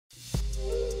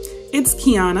It's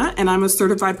Kiana, and I'm a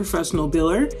certified professional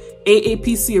biller,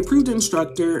 AAPC approved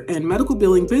instructor, and medical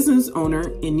billing business owner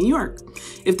in New York.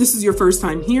 If this is your first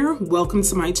time here, welcome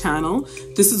to my channel.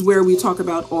 This is where we talk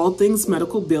about all things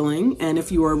medical billing. And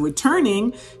if you are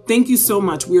returning, thank you so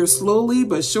much. We are slowly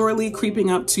but surely creeping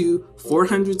up to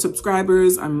 400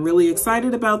 subscribers. I'm really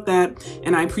excited about that,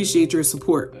 and I appreciate your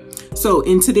support. So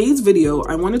in today's video,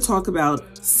 I want to talk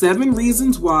about 7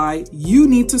 reasons why you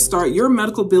need to start your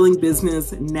medical billing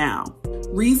business now.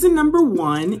 Reason number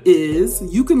 1 is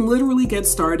you can literally get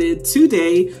started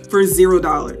today for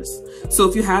 $0. So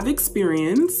if you have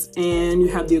experience and you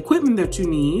have the equipment that you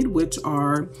need, which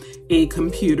are a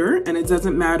computer, and it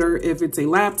doesn't matter if it's a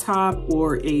laptop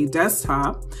or a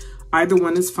desktop, either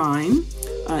one is fine.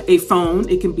 A phone,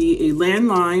 it can be a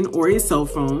landline or a cell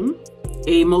phone.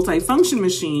 A multifunction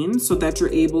machine so that you're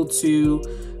able to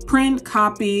print,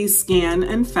 copy, scan,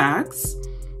 and fax,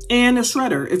 and a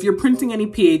shredder. If you're printing any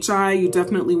PHI, you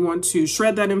definitely want to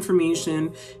shred that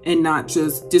information and not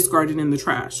just discard it in the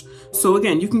trash. So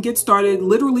again, you can get started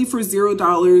literally for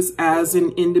 $0 as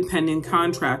an independent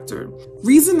contractor.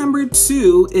 Reason number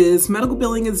 2 is medical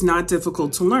billing is not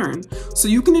difficult to learn. So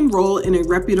you can enroll in a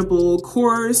reputable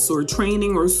course or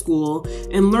training or school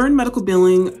and learn medical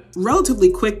billing relatively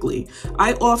quickly.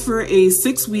 I offer a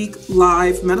 6-week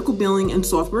live medical billing and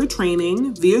software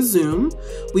training via Zoom.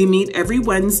 We meet every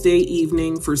Wednesday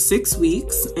evening for 6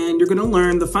 weeks, and you're gonna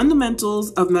learn the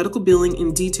fundamentals of medical billing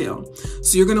in detail.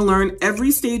 So you're gonna learn every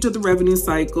stage of the revenue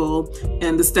cycle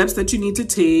and the steps that you need to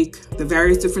take, the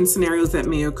various different scenarios that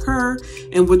may occur,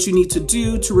 and what you need to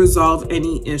do to resolve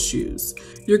any issues.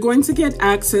 You're going to get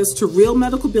access to real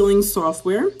medical billing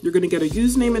software. You're going to get a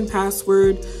username and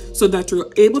password so that you're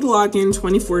able to log in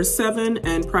 24/7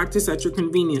 and practice at your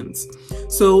convenience.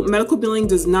 So medical billing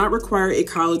does not require a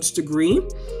college degree.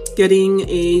 Getting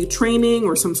a training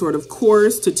or some sort of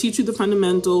course to teach you the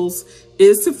fundamentals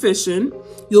is sufficient.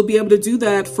 You'll be able to do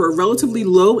that for a relatively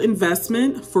low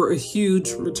investment for a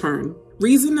huge return.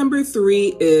 Reason number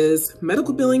 3 is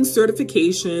medical billing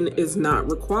certification is not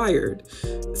required.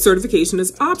 Certification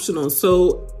is optional.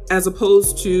 So as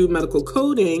opposed to medical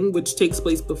coding, which takes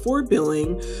place before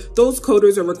billing, those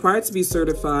coders are required to be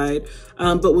certified.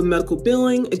 But with medical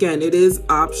billing, again, it is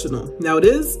optional. Now, it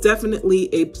is definitely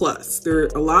a plus. There are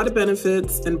a lot of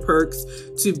benefits and perks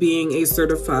to being a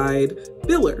certified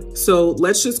biller. So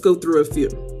let's just go through a few.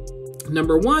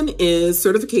 Number 1 is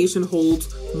certification holds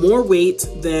more weight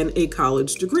than a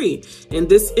college degree. In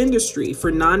this industry,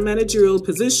 for non-managerial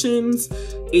positions,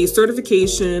 a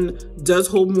certification does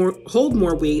hold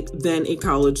more weight than a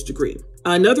college degree.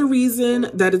 Another reason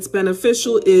that it's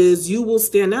beneficial is you will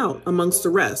stand out amongst the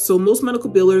rest. So most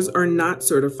medical billers are not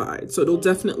certified, so it'll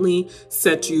definitely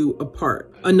set you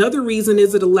apart. Another reason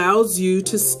is it allows you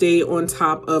to stay on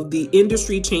top of the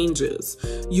industry changes.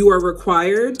 You are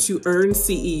required to earn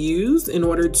CEUs in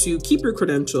order to keep your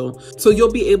credential, so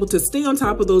you'll be able to stay on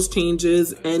top of those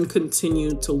changes and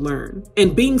continue to learn.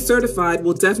 And being certified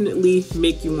will definitely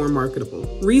make you more marketable.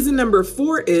 Reason number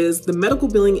 4 is the medical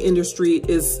billing industry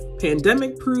is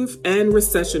pandemic proof and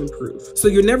recession proof. So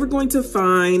you're never going to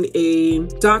find a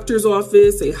doctor's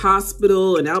office, a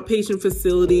hospital, an outpatient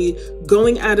facility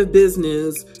going out of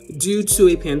business due to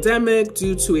a pandemic,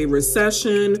 due to a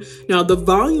recession. Now, the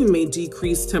volume may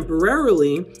decrease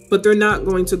temporarily, but they're not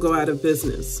going to go out of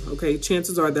business, okay?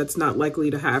 Chances are that's not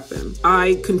likely to happen.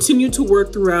 I continue to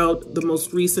work throughout the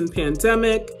most recent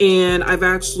pandemic, and I've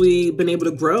actually been able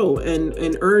to grow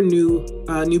and earn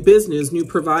new business, new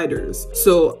providers.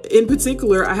 So in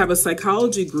particular, I have a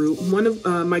psychology group. One of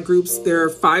my groups, there are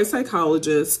 5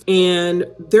 psychologists, and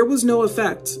there was no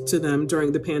effect to them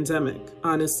during the pandemic,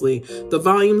 honestly. The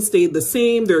volume stayed the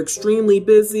same. They're extremely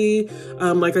busy.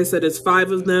 Like I said, it's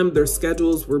 5 of them. Their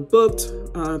schedules were booked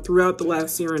throughout the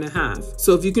last year and a half.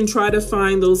 So if you can try to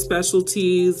find those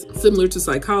specialties similar to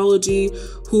psychology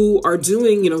who are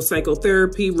doing,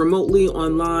 psychotherapy remotely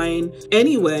online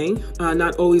anyway,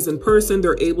 not always in person,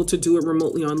 they're able to do it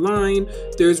remotely online.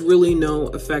 There's really no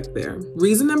effect there.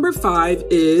 Reason number 5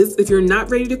 is if you're not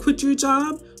ready to quit your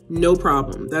job, no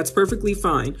problem. That's perfectly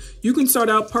fine. You can start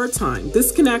out part-time.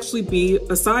 This can actually be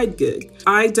a side gig.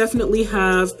 I definitely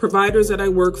have providers that I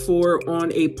work for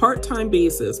on a part-time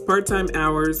basis, part-time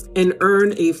hours, and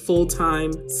earn a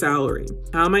full-time salary.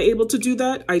 How am I able to do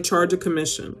that? I charge a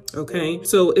commission, okay?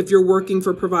 So if you're working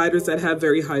for providers that have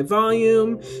very high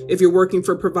volume, if you're working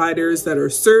for providers that are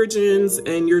surgeons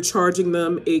and you're charging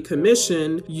them a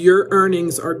commission, your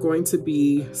earnings are going to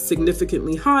be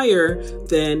significantly higher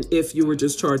than if you were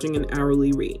just charging charging an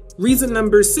hourly rate. Reason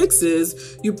number 6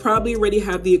 is you probably already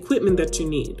have the equipment that you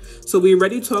need. So we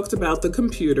already talked about the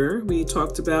computer. We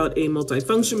talked about a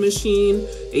multifunction machine,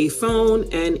 a phone,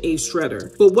 and a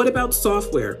shredder. But what about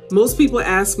software? Most people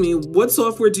ask me, what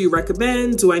software do you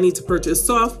recommend? Do I need to purchase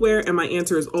software? And my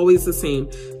answer is always the same.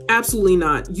 Absolutely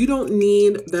not. You don't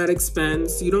need that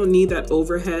expense. You don't need that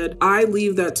overhead. I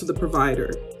leave that to the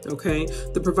provider. Okay,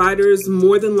 the providers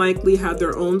more than likely have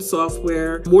their own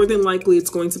software. More than likely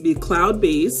it's going to be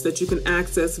cloud-based that you can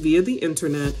access via the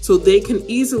internet, so they can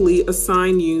easily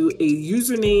assign you a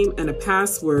username and a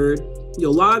password.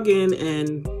 You'll log in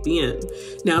and be in.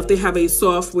 Now, if they have a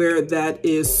software that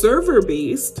is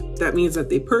server-based, that means that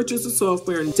they purchased the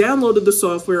software and downloaded the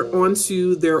software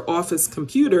onto their office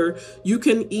computer, you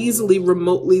can easily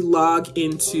remotely log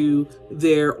into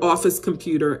their office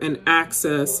computer and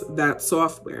access that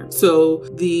software. So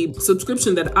the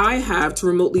subscription that I have to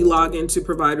remotely log into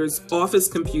providers' office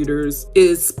computers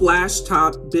is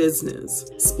Splashtop Business.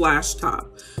 Splashtop.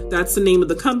 That's the name of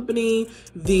the company.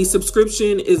 The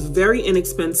subscription is very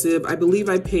inexpensive. I believe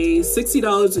I pay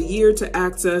 $60 a year to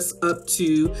access up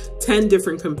to 10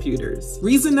 different computers.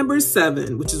 Reason number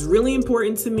 7, which is really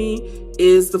important to me,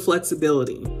 is the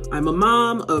flexibility. I'm a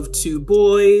mom of 2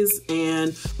 boys,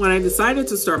 and when I decided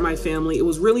to start my family, it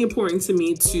was really important to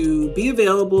me to be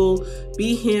available,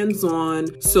 be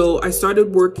hands-on. So I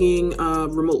started working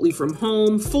remotely from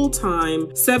home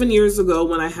full-time 7 years ago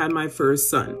when I had my first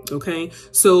son, okay?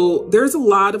 So there's a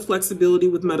lot of flexibility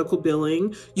with medical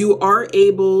billing. You are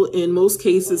able, in most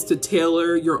cases, to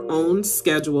tailor your own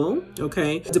schedule,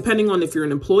 okay? Depending on if you're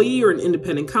an employee or an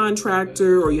independent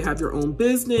contractor or you have your own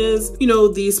business, you know,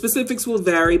 the specifics will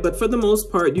vary, but for the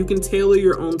most part, you can tailor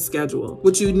your own schedule.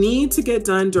 What you need to get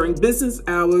done during business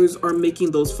hours are making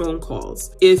those phone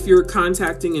calls. If you're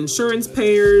contacting insurance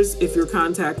payers, if you're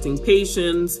contacting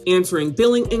patients, answering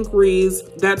billing inquiries,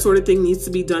 that sort of thing needs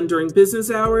to be done during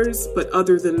business hours. But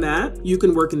other than that, you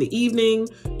can work in the evening,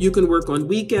 you can work on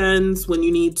weekends when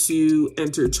you need to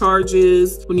enter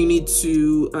charges, when you need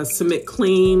to submit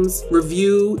claims,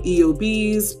 review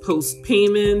EOBs, post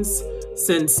payments,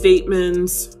 send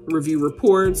statements, review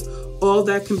reports. All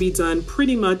that can be done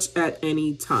pretty much at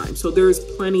any time. So there's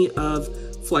plenty of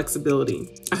flexibility.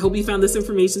 I hope you found this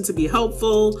information to be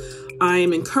helpful. I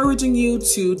am encouraging you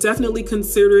to definitely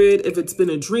consider it if it's been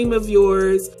a dream of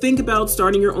yours. Think about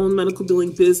starting your own medical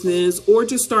billing business or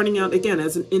just starting out again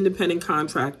as an independent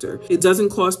contractor. It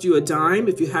doesn't cost you a dime.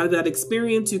 If you have that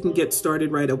experience, you can get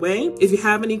started right away. If you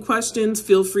have any questions,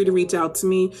 feel free to reach out to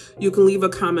me. You can leave a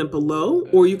comment below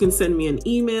or you can send me an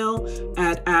email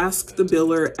at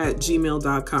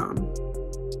askthebiller@gmail.com.